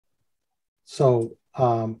So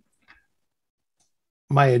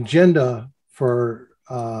my agenda for,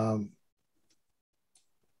 I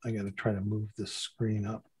got to try to move this screen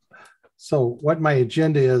up. So what my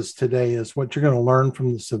agenda is today is what you're going to learn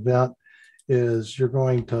from this event is you're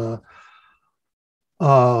going to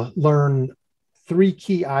learn 3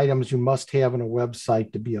 key items you must have in a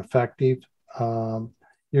website to be effective.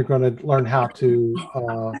 You're going to learn how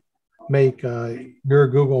to make your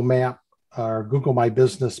Google Map or Google My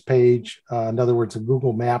Business page, in other words, a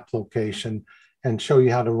Google Map location, and show you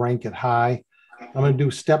how to rank it high. I'm going to do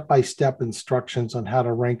step-by-step instructions on how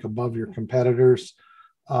to rank above your competitors,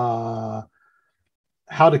 how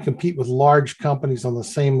to compete with large companies on the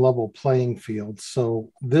same level playing field.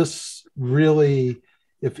 So this really,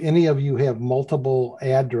 if any of you have multiple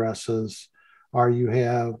addresses or you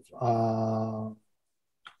have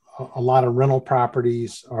a lot of rental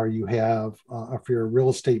properties, or you have, if you're a real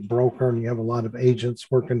estate broker and you have a lot of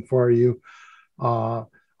agents working for you,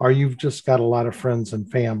 or you've just got a lot of friends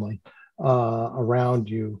and family around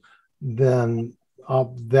you, then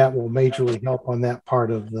that will majorly help on that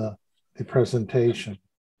part of the presentation.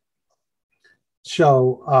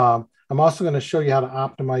 So I'm also going to show you how to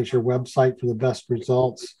optimize your website for the best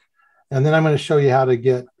results. And then I'm going to show you how to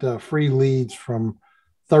get free leads from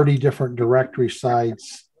 30 different directory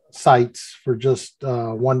sites for just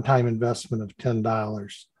one-time investment of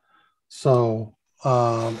 $10. So,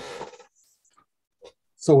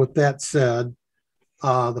 so with that said,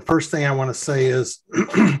 the first thing I want to say is,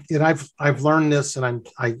 and I've learned this, and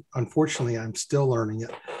unfortunately I'm still learning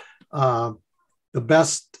it. The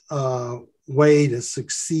best way to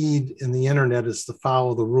succeed in the internet is to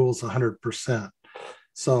follow the rules 100%.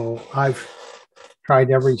 So I've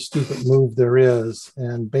tried every stupid move there is,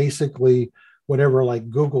 and basically whatever like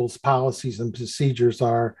Google's policies and procedures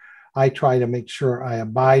are, I try to make sure I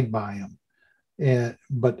abide by them.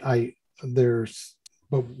 But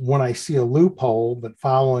when I see a loophole, but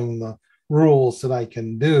following the rules that I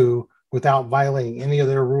can do without violating any of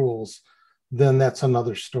their rules, then that's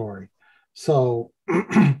another story. So,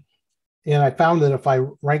 and I found that if I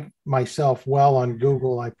rank myself well on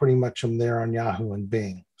Google, I pretty much am there on Yahoo and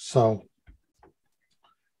Bing. So,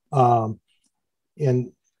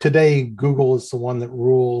 and today, Google is the one that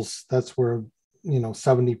rules. That's where,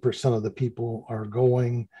 70% of the people are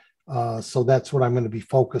going. So that's what I'm going to be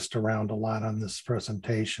focused around a lot on this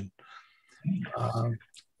presentation.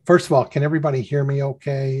 First of all, can everybody hear me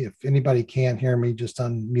okay? If anybody can't hear me, just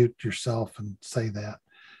unmute yourself and say that.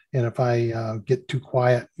 And if I get too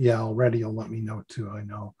quiet, yeah, already you'll let me know too, I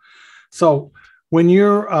know. So when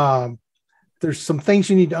you're, there's some things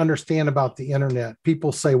you need to understand about the internet.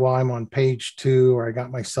 People say, well, I'm on page 2 or I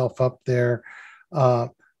got myself up there.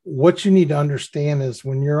 What you need to understand is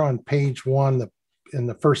when you're on page 1, in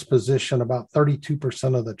the first position, about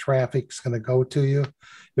 32% of the traffic is going to go to you.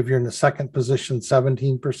 If you're in the second position,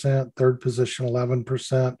 17%, third position,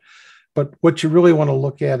 11%. But what you really want to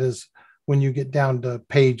look at is when you get down to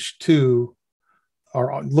page 2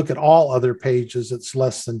 or look at all other pages, it's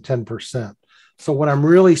less than 10%. So what I'm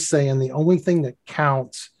really saying, the only thing that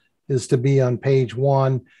counts is to be on page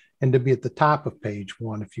 1 and to be at the top of page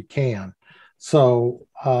 1 if you can. So,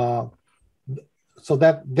 so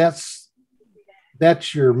that's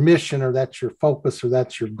your mission, or that's your focus, or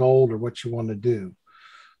that's your goal, or what you want to do.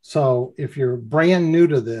 So if you're brand new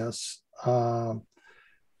to this,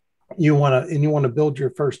 you want to build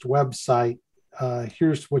your first website,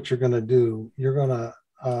 here's what you're going to do. You're going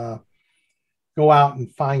to go out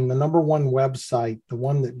and find the #1 website, the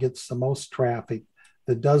one that gets the most traffic,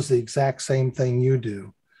 that does the exact same thing you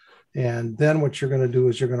do. And then what you're going to do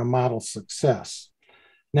is you're going to model success.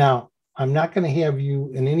 Now, I'm not going to have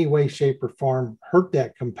you in any way, shape, or form hurt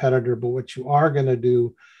that competitor, but what you are going to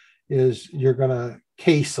do is you're going to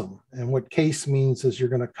case them. And what case means is you're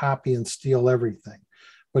going to copy and steal everything.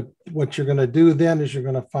 But what you're going to do then is you're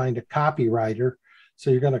going to find a copywriter. So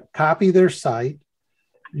you're going to copy their site.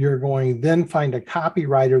 You're going then find a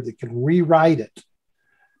copywriter that can rewrite it.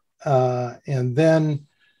 And then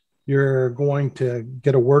you're going to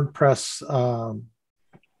get a WordPress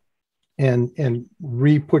and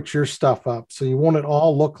re-put your stuff up. So you want it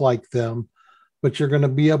all look like them, but you're going to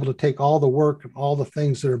be able to take all the work and all the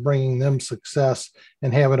things that are bringing them success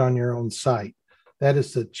and have it on your own site. That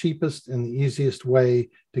is the cheapest and the easiest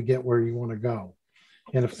way to get where you want to go.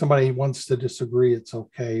 And if somebody wants to disagree, it's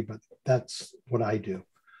okay, but that's what I do.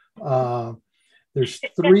 There's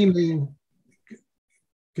 3 main,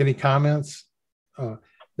 any comments?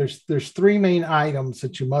 There's 3 main items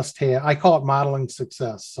that you must have. I call it modeling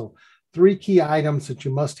success. So 3 key items that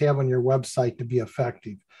you must have on your website to be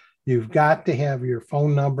effective. You've got to have your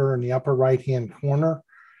phone number in the upper right-hand corner.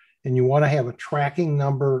 and you want to have a tracking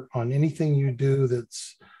number on anything you do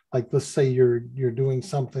that's like, let's say you're doing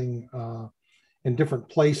something in different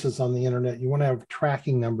places on the internet, you want to have a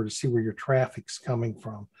tracking number to see where your traffic's coming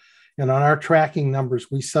from. And on our tracking numbers,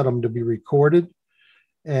 we set them to be recorded.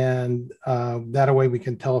 And that way we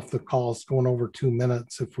can tell if the call is going over 2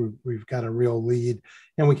 minutes, if we've got a real lead,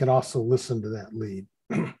 and we can also listen to that lead.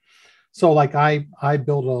 So like I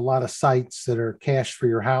build a lot of sites that are cached for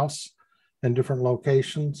your house in different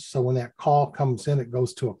locations. So when that call comes in, it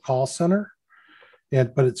goes to a call center,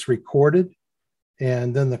 but it's recorded.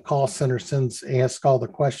 And then the call center asks all the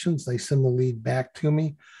questions. They send the lead back to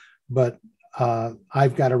me, but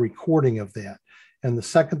I've got a recording of that. And the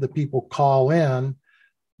second that people call in,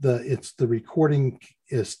 the recording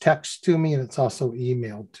is text to me, and it's also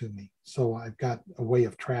emailed to me. So I've got a way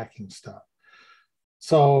of tracking stuff.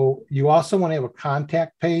 So you also want to have a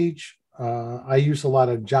contact page. I use a lot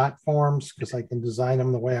of jot forms because I can design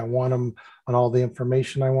them the way I want them on all the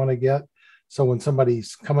information I want to get. So when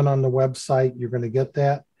somebody's coming on the website, you're going to get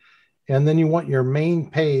that. And then you want your main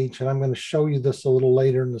page, and I'm going to show you this a little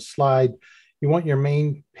later in the slide. You want your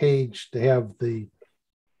main page to have the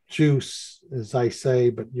juice, as I say,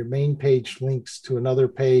 but your main page links to another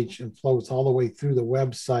page and flows all the way through the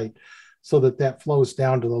website so that flows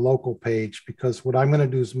down to the local page. Because what I'm going to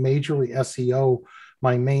do is majorly SEO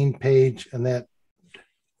my main page, and that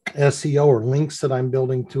SEO or links that I'm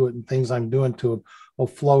building to it and things I'm doing to it will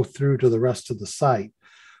flow through to the rest of the site.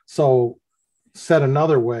 So said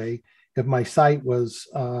another way, if my site was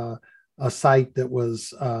a site that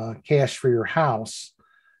was cached for your house,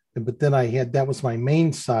 but then that was my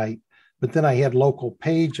main site, but then I had local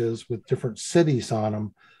pages with different cities on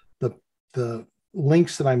them, the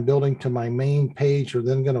links that I'm building to my main page are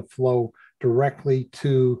then going to flow directly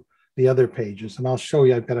to the other pages. And I'll show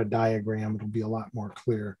you, I've got a diagram, it'll be a lot more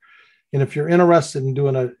clear. And if you're interested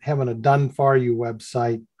in having a done for you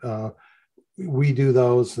website, we do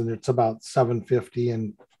those, and it's about $750,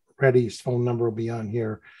 and Reddy's phone number will be on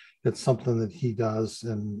here. It's something that he does,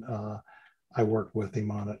 and I work with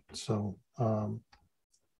him on it. So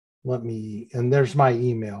and there's my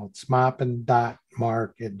email. It's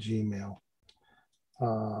moppin.mark@gmail.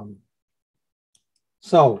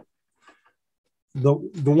 So the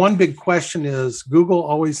one big question is, Google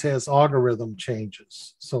always has algorithm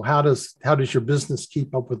changes. So how does your business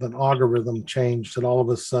keep up with an algorithm change that all of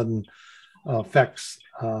a sudden affects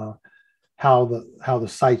how the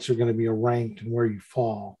sites are going to be ranked and where you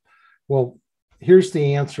fall? Well, here's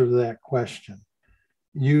the answer to that question.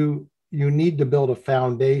 You need to build a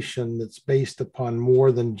foundation that's based upon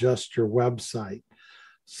more than just your website.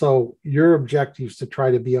 So your objective is to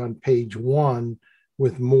try to be on page 1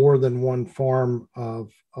 with more than one form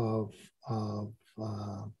of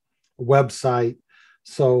website.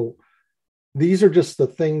 So these are just the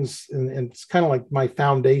things, and it's kind of like my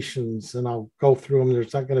foundations, and I'll go through them.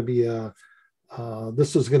 There's not going to be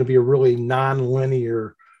this is going to be a really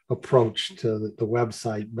non-linear approach to the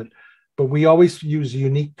website, but we always use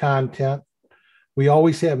unique content. We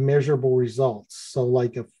always have measurable results. So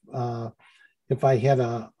like if I had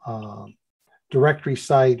a directory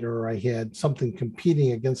site, or I had something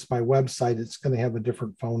competing against my website, it's going to have a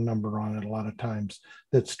different phone number on it a lot of times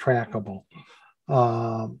that's trackable.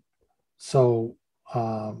 And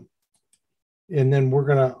then we're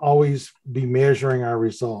going to always be measuring our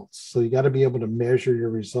results. So you got to be able to measure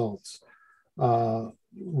your results. We're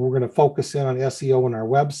going to focus in on SEO on our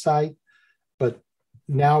website, but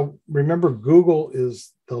now remember, Google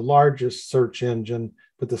is the largest search engine,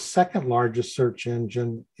 but the second largest search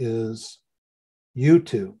engine is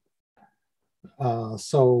YouTube.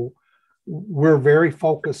 So we're very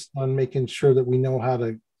focused on making sure that we know how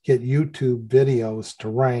to get YouTube videos to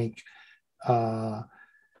rank.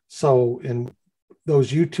 So in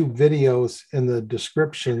those YouTube videos, in the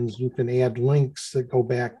descriptions, you can add links that go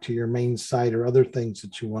back to your main site or other things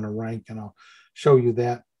that you want to rank. And I'll show you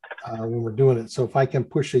that when we're doing it. So if I can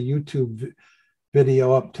push a YouTube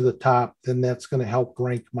video up to the top, then that's going to help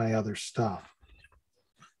rank my other stuff.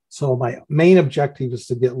 So my main objective is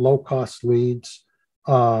to get low-cost leads.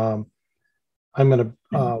 I'm going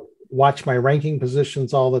to watch my ranking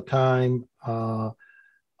positions all the time. I'm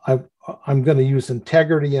going to use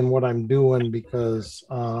integrity in what I'm doing, because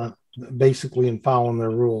basically in following their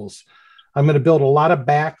rules. I'm going to build a lot of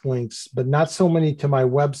backlinks, but not so many to my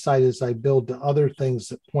website as I build to other things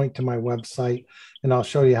that point to my website. And I'll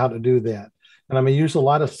show you how to do that. And I'm going to use a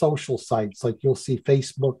lot of social sites. Like you'll see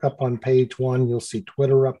Facebook up on page 1. You'll see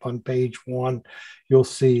Twitter up on page 1. You'll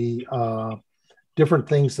see different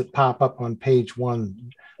things that pop up on page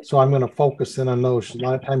 1. So I'm going to focus in on those. A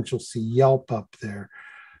lot of times you'll see Yelp up there.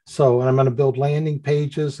 So, and I'm going to build landing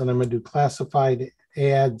pages, and I'm going to do classified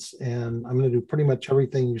ads, and I'm going to do pretty much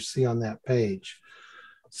everything you see on that page.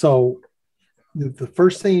 So the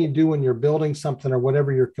first thing you do when you're building something or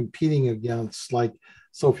whatever you're competing against, like,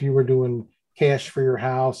 so if you were doing cash for your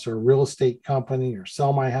house or real estate company or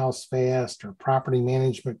sell my house fast or property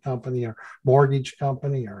management company or mortgage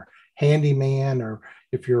company or handyman, or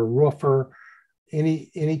if you're a roofer,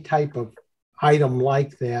 any type of item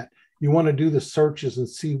like that, you want to do the searches and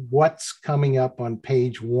see what's coming up on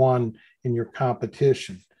page one in your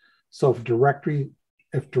competition. So if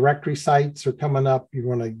directory sites are coming up, you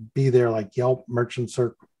want to be there, like Yelp, Merchant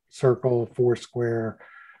Circle, Foursquare.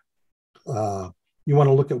 You want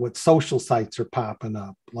to look at what social sites are popping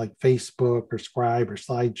up, like Facebook or Scribe or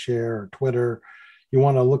SlideShare or Twitter. You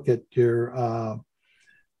want to look at your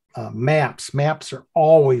maps. Maps are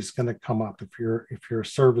always going to come up if you're a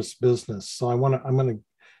service business. So I'm going to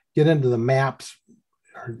get into the maps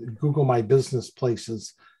or Google My Business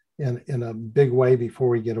places in a big way before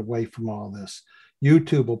we get away from all this.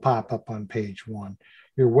 YouTube will pop up on page one.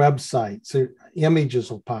 Your website, so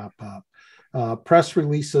images will pop up. Press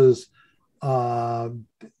releases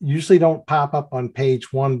usually don't pop up on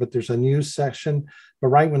page one, but there's a news section. But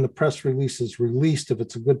right when the press release is released, if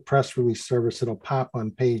it's a good press release service, it'll pop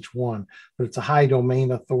on page one. But it's a high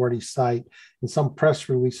domain authority site. And some press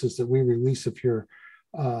releases that we release, if your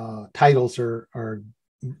titles are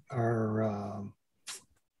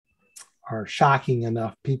shocking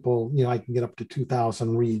enough, people, I can get up to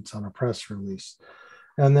 2,000 reads on a press release.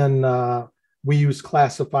 And then we use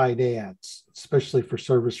classified ads, especially for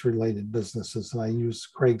service-related businesses, and I use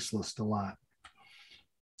Craigslist a lot.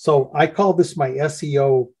 So I call this my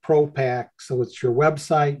SEO Pro Pack. So it's your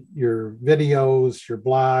website, your videos, your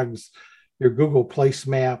blogs, your Google Place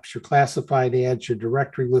Maps, your classified ads, your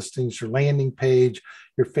directory listings, your landing page,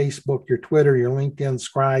 your Facebook, your Twitter, your LinkedIn,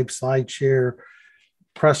 Scribe, SlideShare,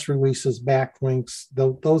 press releases, backlinks.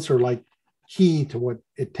 Those are like key to what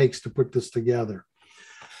it takes to put this together.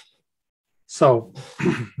 So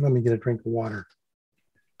let me get a drink of water.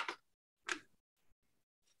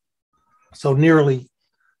 So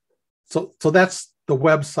that's the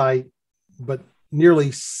website, but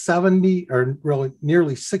nearly 70 or really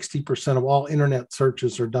nearly 60% of all internet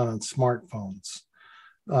searches are done on smartphones.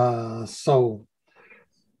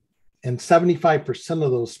 And 75%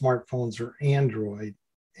 of those smartphones are Android,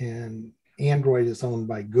 and Android is owned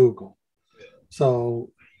by Google.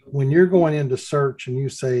 So when you're going into search and you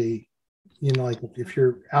say, like if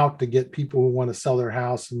you're out to get people who want to sell their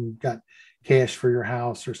house and you've got cash for your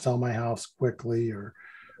house or sell my house quickly, or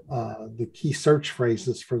the key search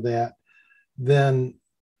phrases for that, then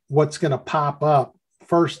what's going to pop up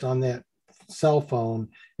first on that cell phone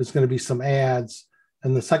is going to be some ads.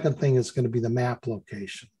 And the second thing is going to be the map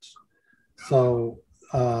locations. So,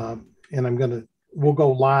 and we'll go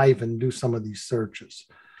live and do some of these searches.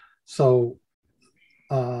 So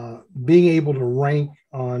being able to rank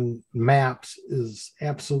on maps is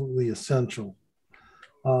absolutely essential.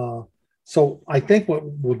 So I think what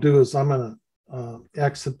we'll do is I'm going to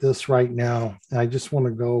exit this right now. And I just want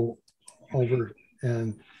to go over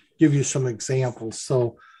and give you some examples.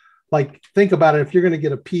 So like, think about it. If you're going to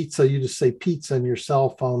get a pizza, you just say pizza in your cell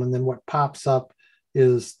phone. And then what pops up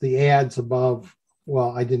is the ads above.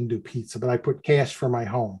 Well, I didn't do pizza, but I put cash for my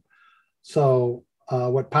home. So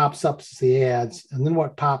what pops up is the ads. And then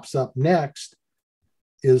what pops up next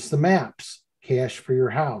is the maps, cash for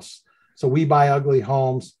your house. So We Buy Ugly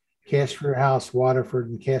Homes, cash for your house, Waterford,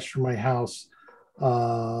 and cash for my house,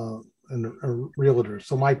 and a realtor.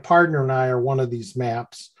 So my partner and I are one of these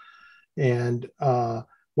maps. And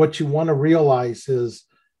what you want to realize is,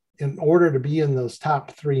 in order to be in those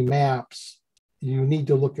top three maps, you need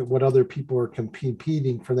to look at what other people are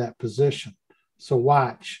competing for that position. So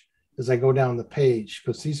watch as I go down the page,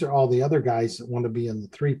 because these are all the other guys that want to be in the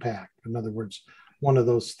 3-pack. In other words, one of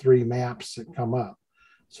those three maps that come up.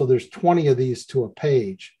 So there's 20 of these to a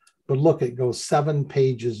page, but look, it goes 7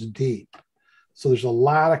 pages deep. So there's a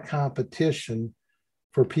lot of competition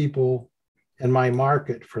for people in my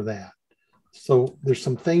market for that. So there's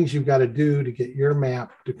some things you've got to do to get your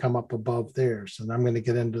map to come up above theirs. And I'm going to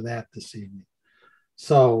get into that this evening.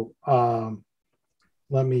 So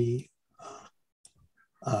let me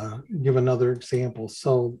give another example.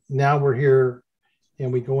 So now we're here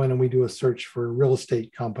and we go in and we do a search for a real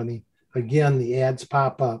estate company. Again, the ads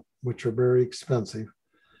pop up, which are very expensive,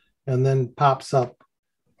 and then pops up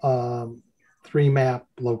 3 map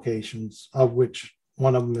locations, of which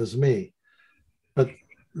one of them is me. But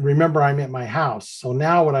remember, I'm at my house. So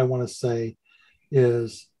now what I want to say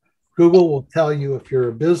is Google will tell you if you're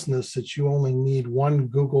a business that you only need one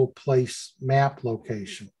Google Place map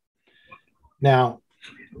location. Now,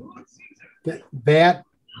 that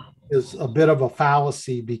is a bit of a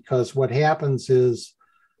fallacy, because what happens is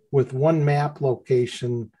with one map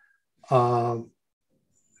location,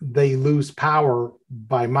 they lose power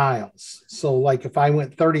by miles. So like if I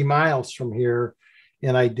went 30 miles from here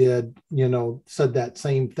and I did, said that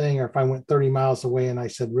same thing, or if I went 30 miles away and I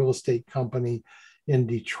said real estate company in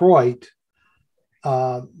Detroit,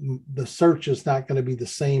 the search is not going to be the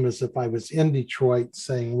same as if I was in Detroit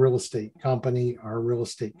saying real estate company or real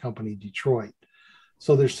estate company Detroit.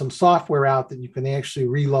 So there's some software out that you can actually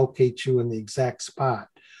relocate you in the exact spot.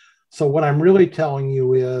 So what I'm really telling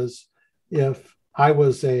you is, if I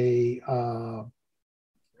was a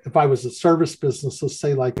service business, let's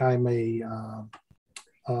say like I'm a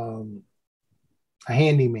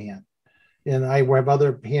handyman, and I have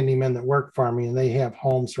other handymen that work for me and they have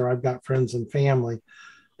homes, or I've got friends and family,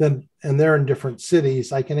 and they're in different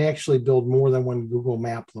cities, I can actually build more than one Google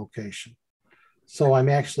map location. So I'm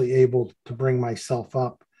actually able to bring myself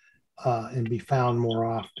up and be found more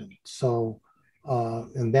often. So,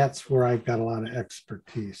 and that's where I've got a lot of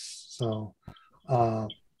expertise. So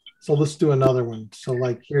let's do another one. So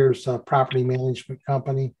like here's a property management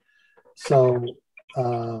company. So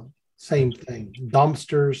same thing,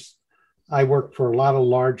 dumpsters. I work for a lot of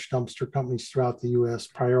large dumpster companies throughout the US.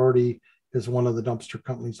 Priority is one of the dumpster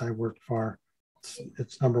companies I work for.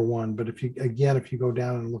 It's number one. But if you go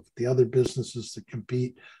down and look at the other businesses that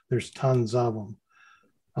compete, there's tons of them.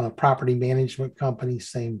 Property management company,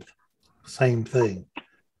 same thing.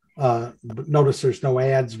 But notice there's no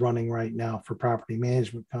ads running right now for property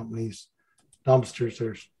management companies.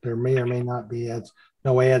 Dumpsters, there may or may not be ads.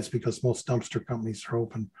 No ads, because most dumpster companies are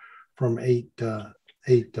open from 8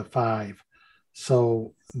 to 5.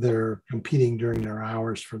 So they're competing during their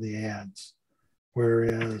hours for the ads.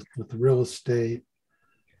 Whereas with the real estate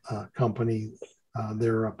company,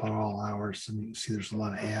 they're up on all hours, and you can see there's a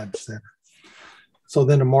lot of ads there. So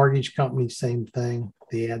then a mortgage company, same thing.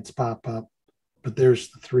 The ads pop up, but there's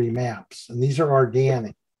the 3 maps, and these are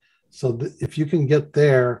organic. So if you can get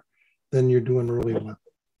there, then you're doing really well.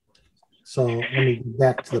 So let me get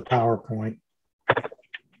back to the PowerPoint.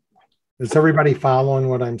 Is everybody following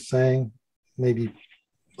what I'm saying? Maybe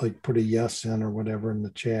like put a yes in or whatever in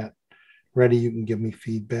the chat. Ready, you can give me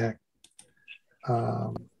feedback.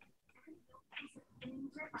 Give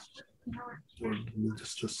me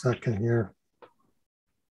just a second here.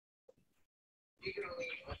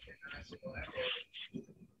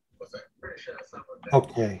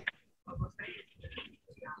 Okay.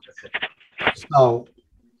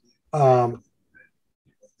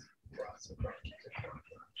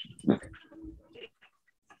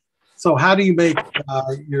 So how do you make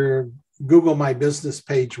your Google My Business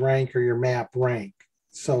page rank, or your map rank?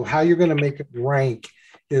 So how you're going to make it rank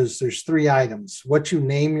is there's 3 items. What you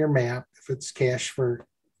name your map, if it's cash for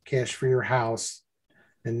your house,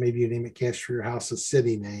 and maybe you name it cash for your house, a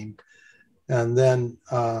city name. And then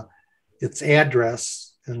its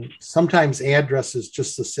address, and sometimes address is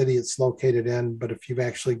just the city it's located in. But if you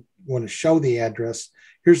actually want to show the address,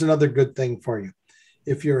 here's another good thing for you.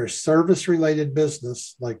 If you're a service related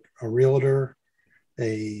business, like a realtor,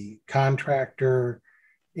 a contractor,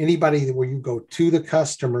 anybody where you go to the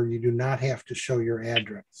customer, you do not have to show your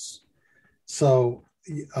address. So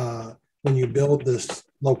when you build this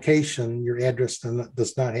location, your address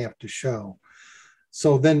does not have to show.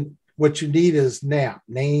 So then what you need is NAP,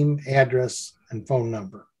 name, address, and phone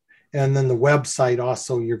number. And then the website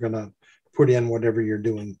also, you're going to put in whatever you're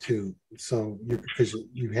doing too. So because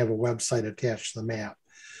you have a website attached to the map.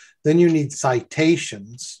 Then you need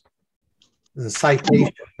citations. The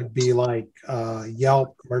citation would be like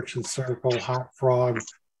Yelp, Merchant Circle, Hot Frog,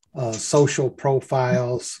 social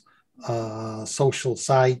profiles, social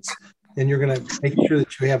sites. And you're going to make sure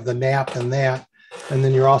that you have the NAP and that. And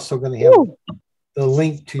then you're also going to have the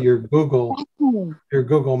link to your Google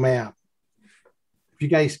map. If you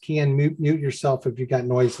guys can mute yourself if you got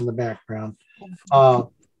noise in the background.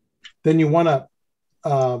 Then you want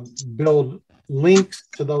to build links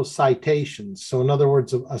to those citations. So in other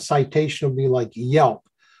words, a citation will be like Yelp.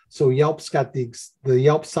 So Yelp's got the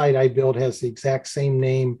Yelp site I built has the exact same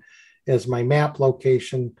name as my map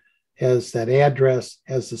location, has that address,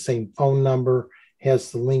 has the same phone number,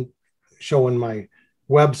 has the link showing my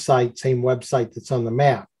website, same website that's on the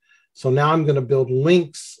map. So now I'm going to build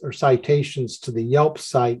links or citations to the Yelp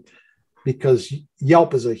site, because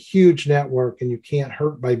Yelp is a huge network and you can't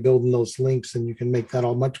hurt by building those links, and you can make that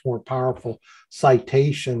a much more powerful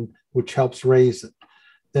citation, which helps raise it.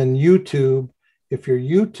 Then YouTube, if you're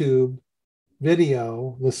YouTube,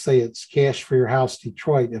 video, let's say it's Cash for Your House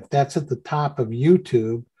Detroit, if that's at the top of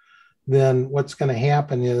YouTube, then what's going to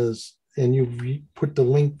happen is, and you've put the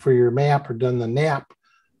link for your map or done the NAP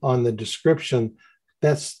on the description,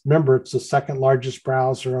 remember, it's the second largest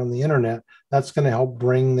browser on the internet. That's going to help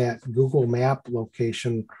bring that Google Map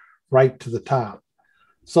location right to the top.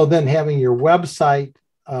 So then having your website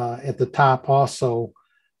at the top also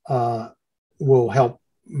will help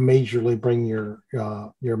majorly bring your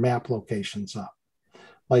map locations up.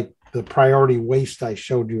 Like the Priority Waste I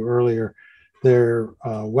showed you earlier, their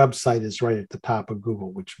website is right at the top of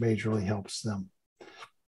Google, which majorly helps them.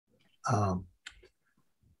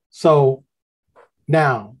 So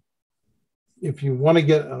now, if you want to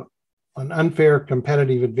get an unfair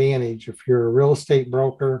competitive advantage, if you're a real estate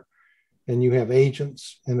broker and you have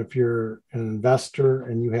agents, and if you're an investor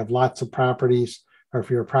and you have lots of properties, or if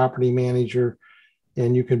you're a property manager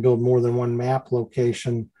and you can build more than one map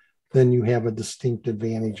location, then you have a distinct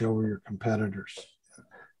advantage over your competitors.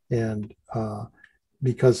 And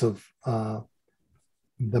because of the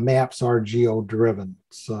maps are geo-driven.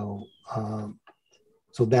 So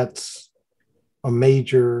that's a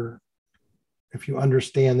major, if you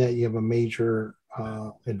understand that, you have a major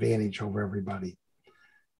advantage over everybody.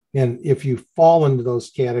 And if you fall into those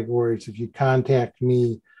categories, if you contact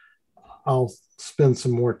me, I'll spend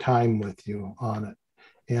some more time with you on it.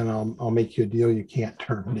 And I'll make you a deal you can't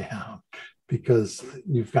turn down because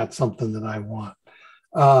you've got something that I want.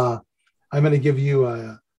 I'm going to give you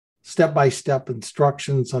a step-by-step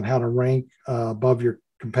instructions on how to rank above your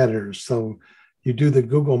competitors. So you do the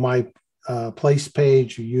Google My Place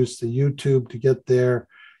page, you use the YouTube to get there.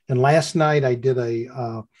 And last night I did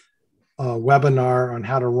a webinar on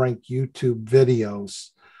how to rank YouTube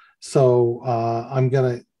videos. So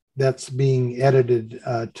that's being edited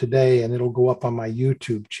today, and it'll go up on my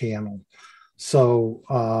YouTube channel.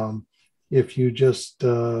 So if you just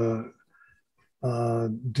do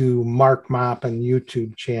Mark Mop and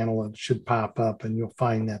YouTube channel, it should pop up, and you'll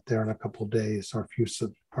find that there in a couple of days. Or if you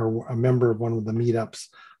are a member of one of the meetups,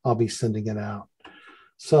 I'll be sending it out.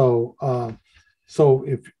 So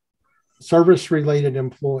if service-related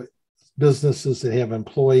businesses that have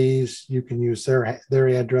employees, you can use their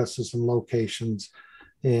addresses and locations,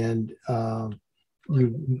 and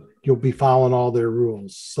you'll be following all their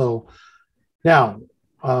rules. So now,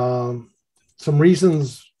 some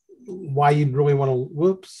reasons why you'd really want to,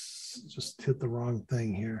 whoops, just hit the wrong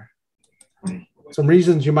thing here. Some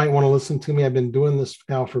reasons you might want to listen to me. I've been doing this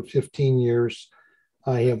now for 15 years.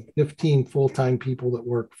 I have 15 full-time people that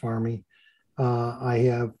work for me. I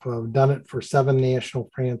have done it for 7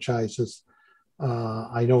 national franchises.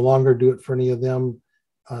 I no longer do it for any of them.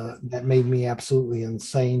 That made me absolutely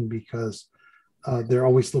insane because they're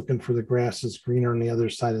always looking for the grass is greener on the other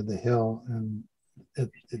side of the hill, and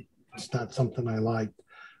it's not something I liked.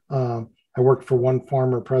 I worked for one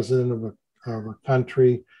former president of a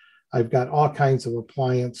country. I've got all kinds of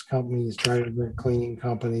appliance companies, dryer cleaning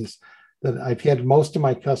companies that I've had most of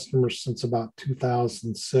my customers since about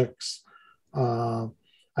 2006.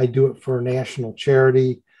 I do it for a national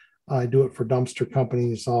charity. I do it for dumpster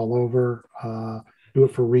companies all over. Do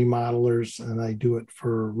it for remodelers, and I do it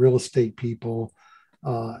for real estate people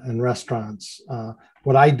and restaurants.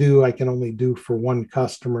 What I do, I can only do for one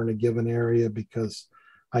customer in a given area because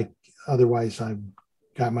otherwise I've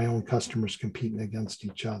got my own customers competing against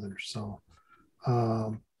each other. So,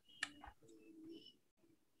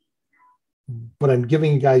 but I'm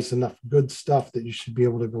giving you guys enough good stuff that you should be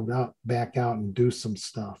able to go back out and do some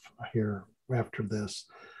stuff here after this.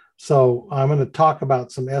 So I'm going to talk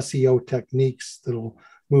about some SEO techniques that'll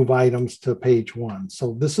move items to page 1.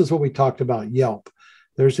 So this is what we talked about, Yelp.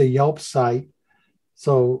 There's a Yelp site.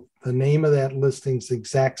 So the name of that listing is the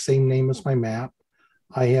exact same name as my map.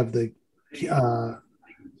 I have the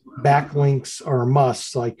backlinks are a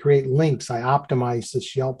must. So I create links. I optimize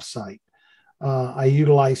this Yelp site. I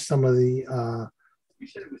utilize some of the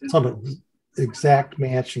exact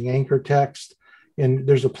matching anchor text. And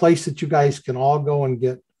there's a place that you guys can all go and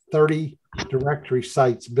get 30 directory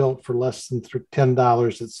sites built for less than $10.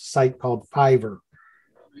 It's a site called Fiverr,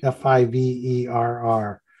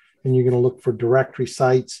 Fiverr. And you're going to look for directory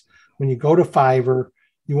sites. When you go to Fiverr,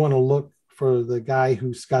 you want to look for the guy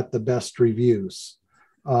who's got the best reviews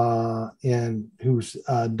and who's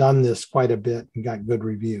done this quite a bit and got good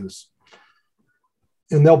reviews.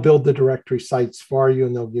 And they'll build the directory sites for you,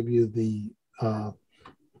 and they'll give you the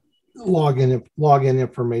login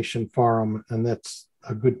information for them. And that's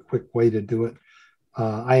a good, quick way to do it.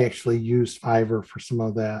 I actually used Fiverr for some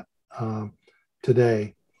of that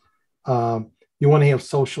today. You want to have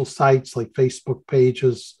social sites like Facebook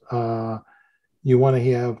pages. You want to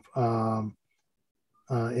have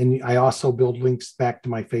and I also build links back to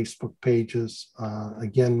my Facebook pages.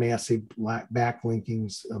 Again, massive backlinking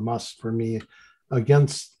is a must for me,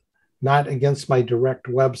 not against my direct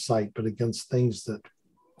website, but against things that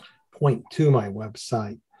point to my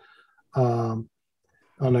website. On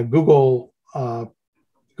a Google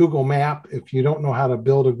Map, if you don't know how to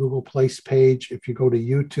build a Google Place page, if you go to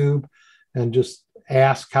YouTube and just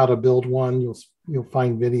ask how to build one, you'll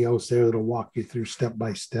find videos there that'll walk you through step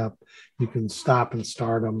by step. You can stop and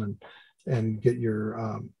start them and get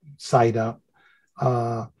your site up.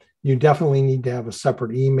 You definitely need to have a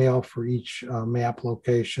separate email for each map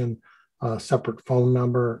location, a separate phone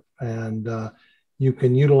number, and you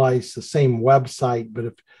can utilize the same website, but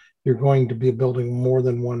if you're going to be building more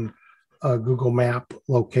than one Google Map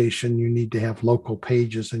location, you need to have local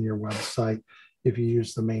pages in your website. If you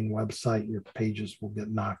use the main website, your pages will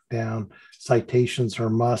get knocked down. Citations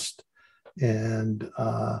are must. And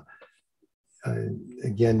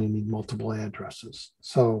again, you need multiple addresses.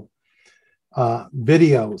 So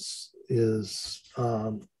videos is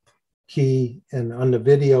key. And on the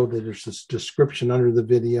video, there's this description under the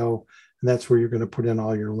video, and that's where you're going to put in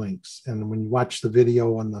all your links. And when you watch the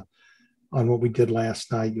video on what we did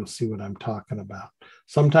last night, you'll see what I'm talking about.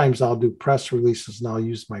 Sometimes I'll do press releases and I'll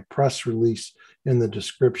use my press release in the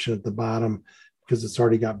description at the bottom because it's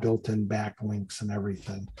already got built-in backlinks and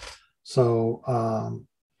everything. So,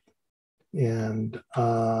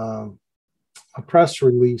 a press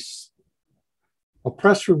release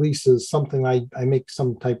is something I make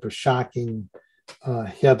some type of shocking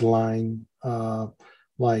headline,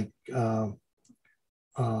 like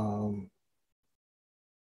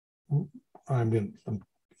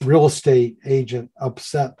real estate agent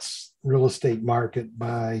upsets real estate market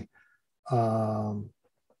by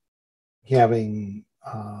having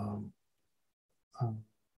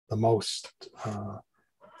the most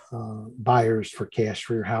buyers for cash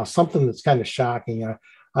for your house. Something that's kind of shocking.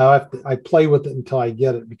 I play with it until I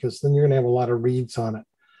get it, because then you're going to have a lot of reads on it.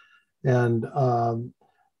 And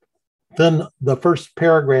then the first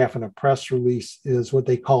paragraph in a press release is what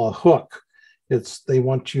they call a hook. They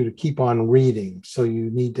want you to keep on reading. So you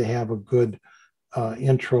need to have a good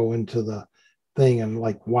intro into the thing, and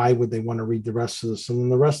like, why would they want to read the rest of this? And then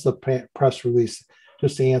the rest of the press release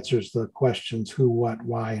just answers the questions: who, what,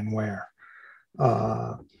 why, and where.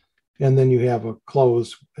 And then you have a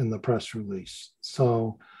close in the press release.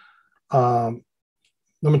 So I'm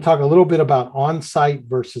going to talk a little bit about on-site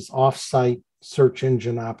versus off-site search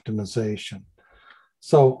engine optimization.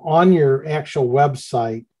 So on your actual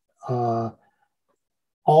website, all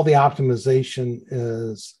the optimization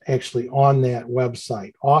is actually on that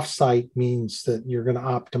website. Off-site means that you're going to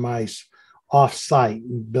optimize off-site.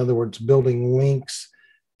 In other words, building links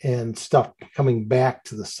and stuff coming back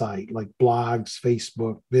to the site, like blogs,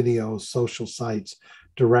 Facebook, videos, social sites,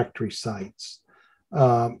 directory sites.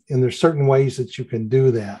 And there's certain ways that you can do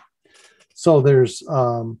that. So there's,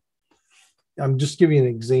 I'm just giving you an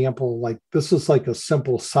example. Like, this is like a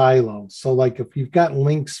simple silo. So like, if you've got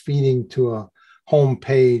links feeding to a home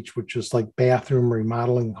page, which is like bathroom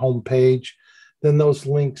remodeling home page, then those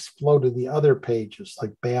links flow to the other pages,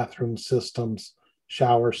 like bathroom systems,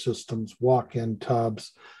 shower systems, walk-in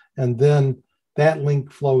tubs, and then that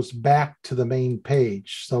link flows back to the main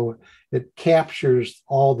page. So it captures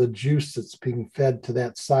all the juice that's being fed to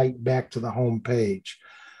that site back to the home page.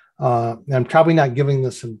 I'm probably not giving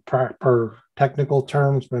this in proper technical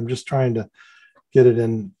terms, but I'm just trying to get it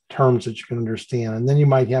in terms that you can understand. And then you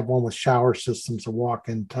might have one with shower systems or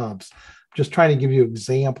walk-in tubs. Just trying to give you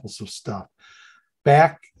examples of stuff.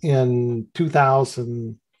 Back in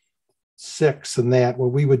 2006 and that,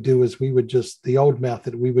 what we would do is the old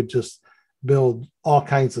method, we would just build all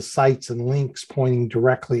kinds of sites and links pointing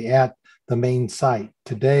directly at the main site.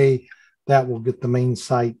 Today, that will get the main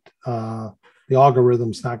site, the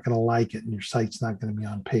algorithm's not going to like it, and your site's not going to be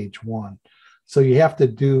on page one. So you have to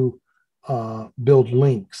build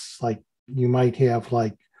links. Like, you might have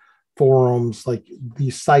like forums, like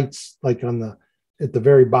these sites, like at the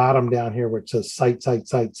very bottom down here where it says site,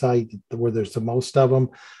 where there's the most of them.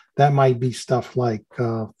 That might be stuff like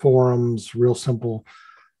forums, real simple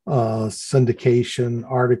syndication,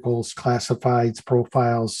 articles, classifieds,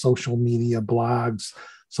 profiles, social media, blogs,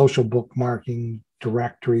 social bookmarking,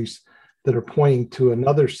 directories that are pointing to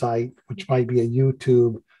another site, which might be a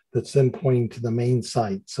YouTube that's then pointing to the main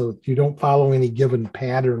site. So you don't follow any given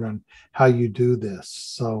pattern on how you do this.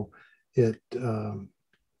 So it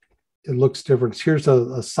looks different. Here's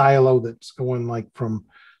a silo that's going like from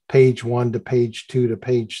page 1 to page 2 to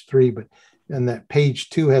page 3, and that page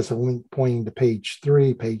 2 has a link pointing to page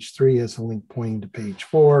 3 has a link pointing to page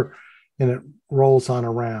 4, and it rolls on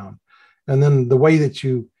around. And then the way that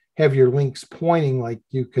you have your links pointing, like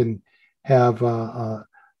you can have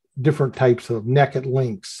different types of naked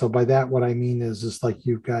links. So by that, what I mean is like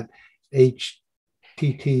you've got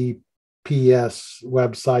HTTPS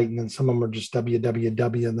website, and then some of them are just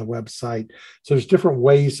www in the website. So there's different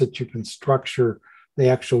ways that you can structure the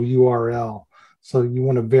actual URL. So you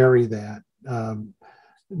want to vary that.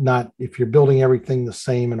 Not if you're building everything the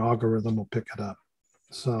same, an algorithm will pick it up.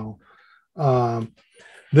 So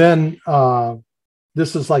then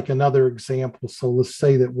this is like another example. So let's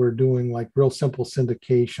say that we're doing like real simple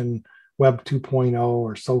syndication, Web 2.0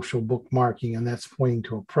 or social bookmarking, and that's pointing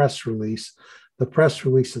to a press release. The press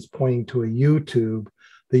release is pointing to a YouTube.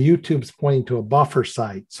 The YouTube's pointing to a buffer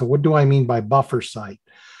site. So what do I mean by buffer site?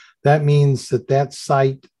 That means that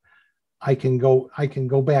site, I can go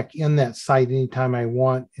back in that site anytime I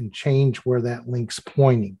want and change where that link's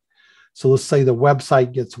pointing. So let's say the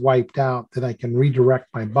website gets wiped out, then I can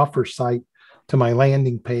redirect my buffer site to my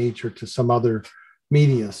landing page or to some other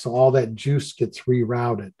media. So all that juice gets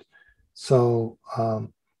rerouted. So,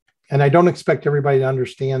 and I don't expect everybody to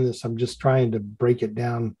understand this. I'm just trying to break it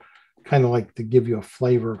down, kind of like to give you a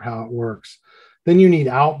flavor of how it works. Then you need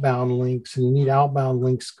outbound links, and you need outbound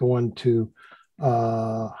links going to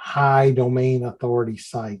high domain authority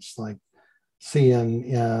sites like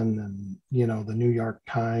CNN and, you know, the New York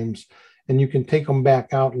Times. And you can take them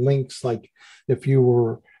back out links, like if you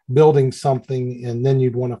were building something and then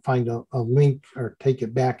you'd want to find a link or take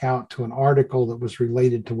it back out to an article that was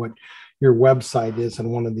related to what your website is in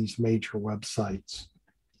one of these major websites.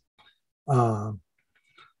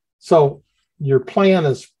 So your plan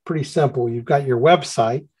is pretty simple. You've got your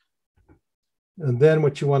website, and then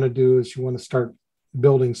what you want to do is you want to start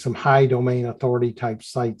building some high domain authority type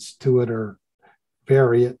sites to it or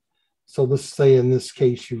vary it. So let's say in this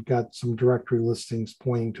case, you've got some directory listings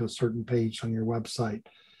pointing to a certain page on your website.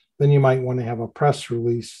 Then you might want to have a press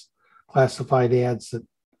release, classified ads that,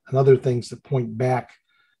 and other things that point back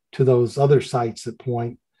to those other sites that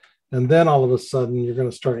point. And then all of a sudden you're going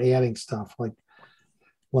to start adding stuff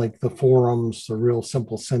like the forums, the real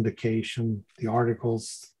simple syndication, the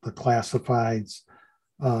articles, the classifieds,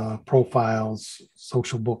 profiles,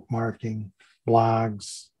 social bookmarking,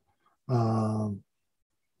 blogs,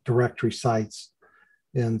 directory sites.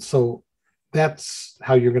 And so that's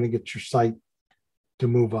how you're going to get your site to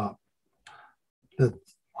move up, the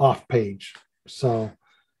off page. So,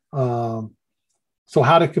 so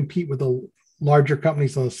how to compete with the larger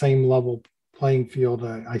companies on the same level playing field?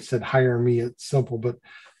 I said, hire me. It's simple, but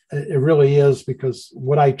it really is, because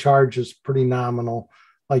what I charge is pretty nominal.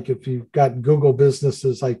 Like if you've got Google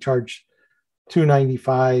businesses, I charge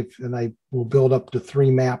 $295, and I will build up to 3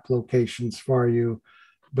 map locations for you,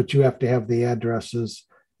 but you have to have the addresses.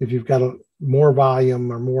 If you've got more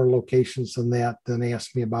volume or more locations than that, then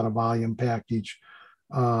ask me about a volume package.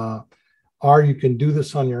 Or you can do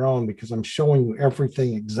this on your own, because I'm showing you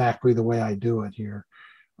everything exactly the way I do it here.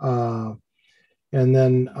 And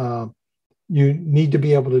then you need to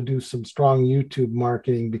be able to do some strong YouTube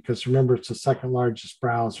marketing, because remember, it's the second largest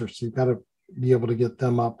browser. So you've got to be able to get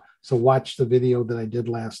them up. So watch the video that I did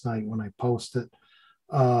last night when I post it.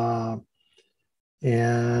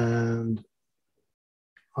 And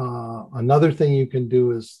another thing you can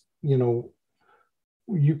do is, you know,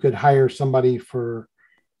 you could hire somebody for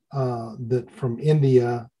that from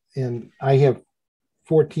India, and I have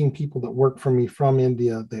 14 people that work for me from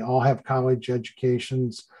India. They all have college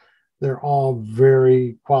educations. They're all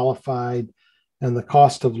very qualified, and the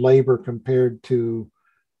cost of labor compared to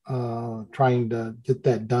trying to get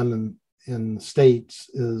that done in the States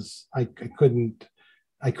is I couldn't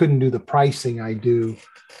do the pricing I do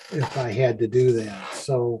if I had to do that.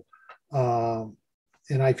 So, and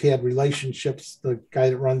I've had relationships, the guy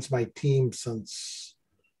that runs my team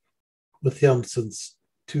with him since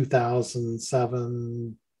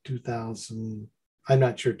 2007, 2000, I'm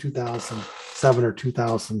not sure, 2007 or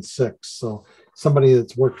 2006. So somebody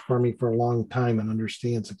that's worked for me for a long time and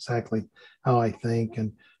understands exactly how I think.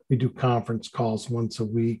 And we do conference calls once a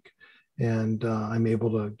week, and I'm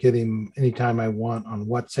able to get him anytime I want on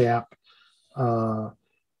WhatsApp.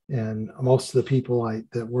 And most of the people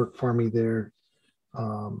that work for me there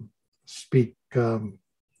speak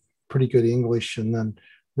pretty good English. And then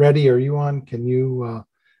Reddy, are you on? Can you,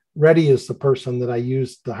 Reddy is the person that I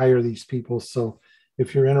use to hire these people. So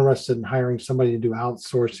if you're interested in hiring somebody to do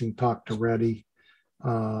outsourcing, talk to Reddy.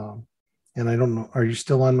 And I don't know, are you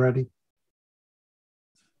still on, Reddy?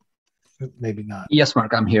 Maybe not. Yes,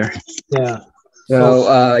 Mark, I'm here. Yeah.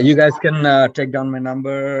 So you guys can take down my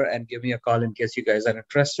number and give me a call in case you guys are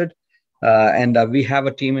interested. And we have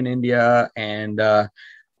a team in India, and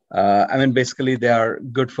I mean, basically, they are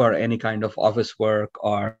good for any kind of office work,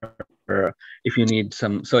 or if you need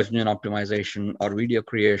some search engine optimization or video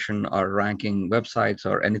creation or ranking websites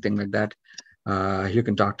or anything like that. You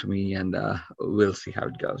can talk to me and we'll see how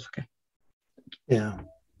it goes. Okay. Yeah.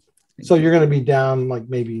 So you're going to be down like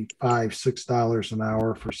maybe $5-6 an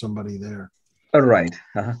hour for somebody there. All right.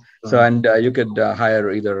 So, and you could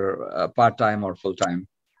hire either part-time or full-time.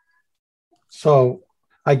 So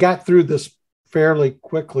I got through this fairly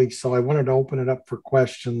quickly, so I wanted to open it up for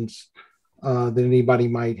questions that anybody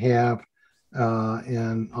might have,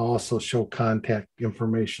 and I'll also show contact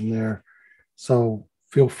information there. So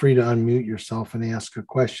feel free to unmute yourself and ask a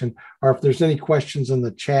question, or if there's any questions in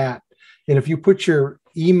the chat. And if you put your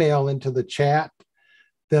email into the chat,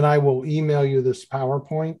 then I will email you this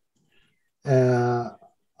PowerPoint and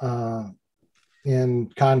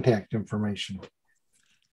contact information.